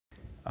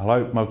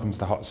Hello, welcome to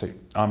the Hot Seat.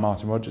 I'm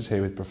Martin Rogers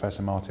here with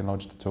Professor Martin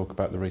Lodge to talk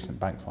about the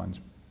recent bank fines.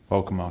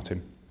 Welcome,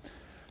 Martin.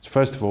 So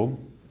first of all,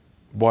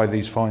 why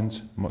these fines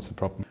and what's the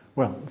problem?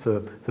 Well, so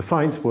the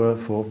fines were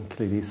for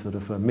clearly sort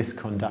of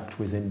misconduct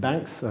within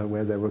banks,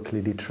 where there were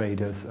clearly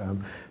traders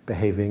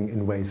behaving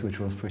in ways which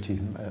was pretty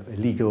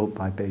illegal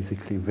by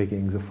basically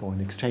rigging the foreign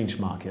exchange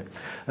market.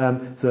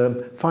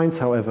 The fines,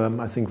 however,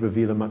 I think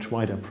reveal a much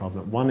wider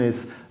problem. One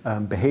is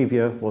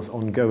behavior was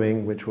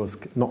ongoing which was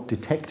not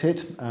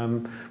detected.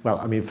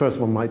 First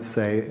one might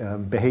say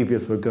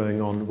behaviors were going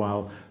on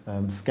while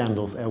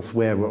scandals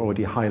elsewhere were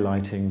already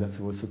highlighting that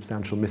there was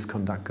substantial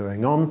misconduct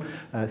going on.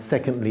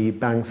 Secondly,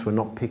 banks were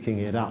not picking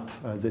it up,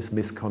 this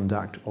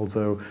misconduct,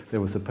 although they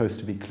were supposed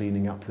to be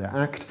cleaning up their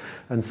act.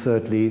 And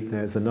thirdly,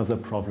 there's another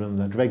problem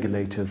that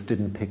regulators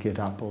didn't pick it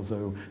up,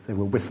 although there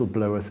were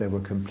whistleblowers, there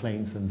were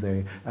complaints,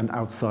 and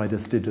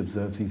outsiders did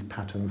observe these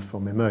patterns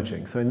from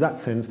emerging. So in that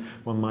sense,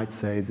 one might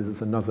say this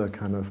is another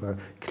kind of a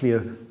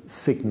clear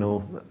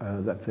signal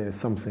that there's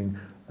something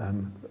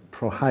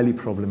highly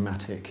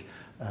problematic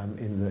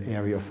in the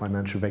area of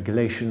financial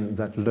regulation,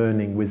 that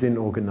learning within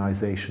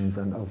organizations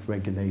and of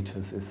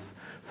regulators is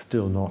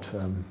still not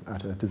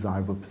at a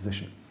desirable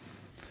position.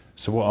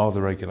 So what are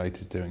the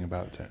regulators doing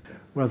about it?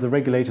 Well, the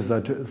regulators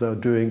are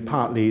doing,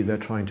 partly they're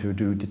trying to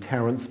do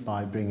deterrence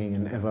by bringing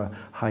in ever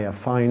higher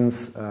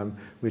fines,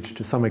 which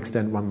to some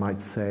extent one might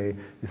say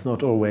is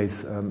not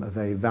always a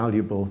very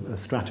valuable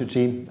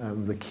strategy.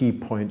 The key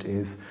point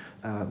is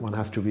one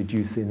has to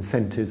reduce the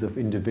incentives of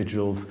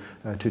individuals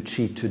to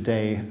cheat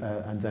today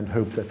and then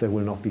hope that they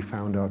will not be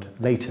found out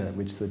later,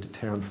 which the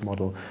deterrence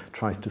model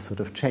tries to sort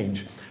of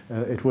change.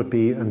 It would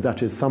be, and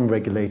that is some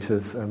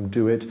regulators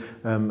do it.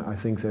 I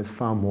think there's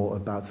far more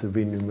about the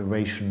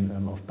remuneration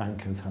of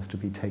bankers has to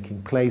be taking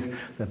place,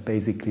 that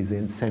basically the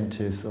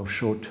incentives of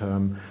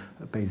short-term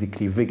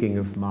basically rigging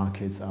of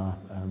markets are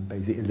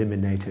basically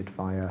eliminated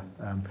via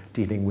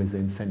dealing with the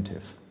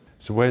incentives.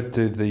 So where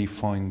do the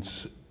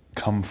fines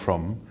come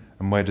from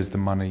and where does the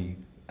money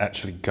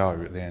actually go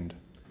at the end?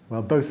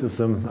 Well, both of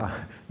them are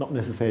not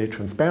necessarily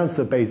transparent.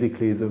 So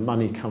basically the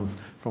money comes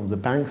from the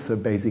banks. So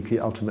basically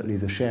ultimately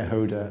the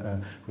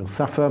shareholder will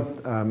suffer,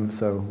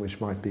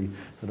 which might be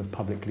sort of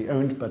publicly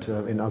owned. But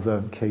in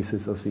other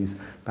cases of these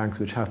banks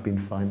which have been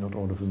fined, not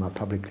all of them are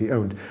publicly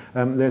owned.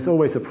 There's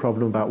always a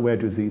problem about where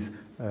does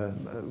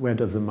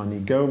the money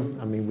go?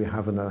 I mean, we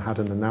have had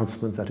an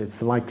announcement that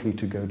it's likely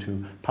to go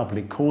to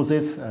public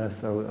causes,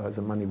 so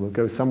the money will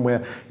go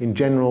somewhere. In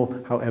general,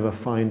 however,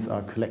 fines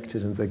are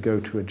collected and they go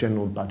to a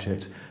general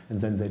budget and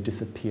then they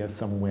disappear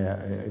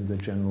somewhere in the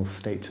general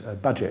state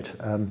budget.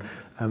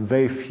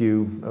 Very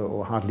few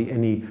or hardly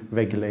any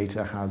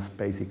regulator has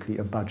basically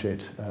a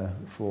budget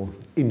for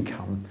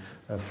income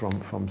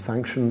from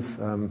sanctions,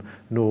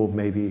 nor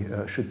maybe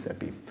should there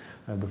be.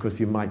 Because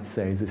you might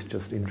say this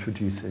just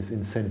introduces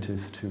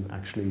incentives to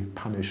actually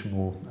punish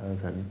more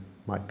than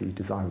might be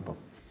desirable.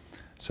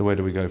 So where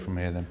do we go from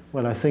here then?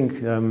 Well, I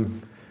think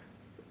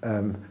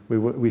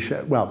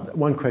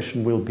one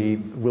question will be,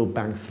 will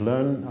banks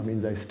learn? I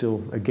mean, they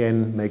still,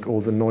 again, make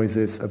all the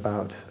noises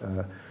about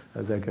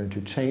they're going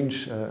to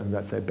change and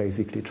that they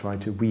basically try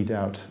to weed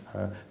out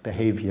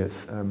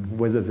behaviors.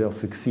 Whether they'll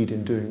succeed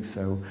in doing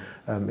so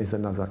is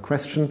another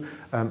question.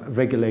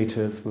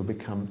 Regulators will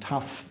become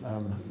tough,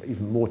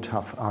 even more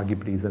tough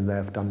arguably than they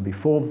have done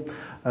before,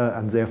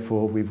 and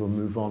therefore we will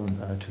move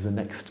on to the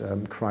next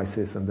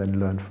crisis and then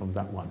learn from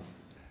that one.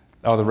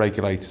 Are the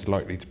regulators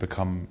likely to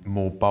become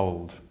more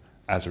bold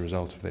as a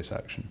result of this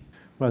action?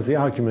 Well, the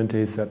argument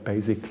is that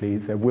basically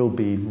there will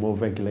be more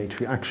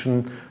regulatory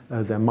action.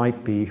 There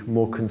might be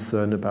more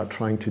concern about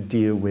trying to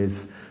deal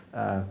with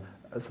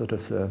sort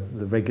of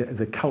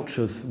the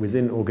cultures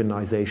within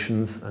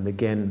organizations. And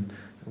again,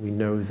 we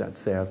know that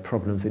there are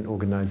problems in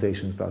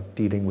organizations about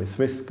dealing with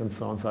risk and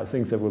so on. So I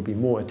think there will be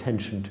more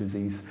attention to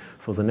these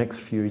for the next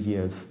few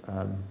years.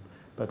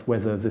 But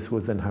whether this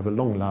will then have a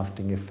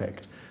long-lasting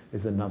effect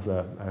is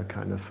another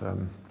kind of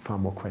far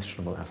more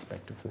questionable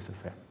aspect of this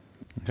affair.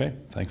 Okay,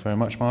 thank you very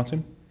much,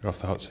 Martin. You're off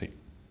the hot seat.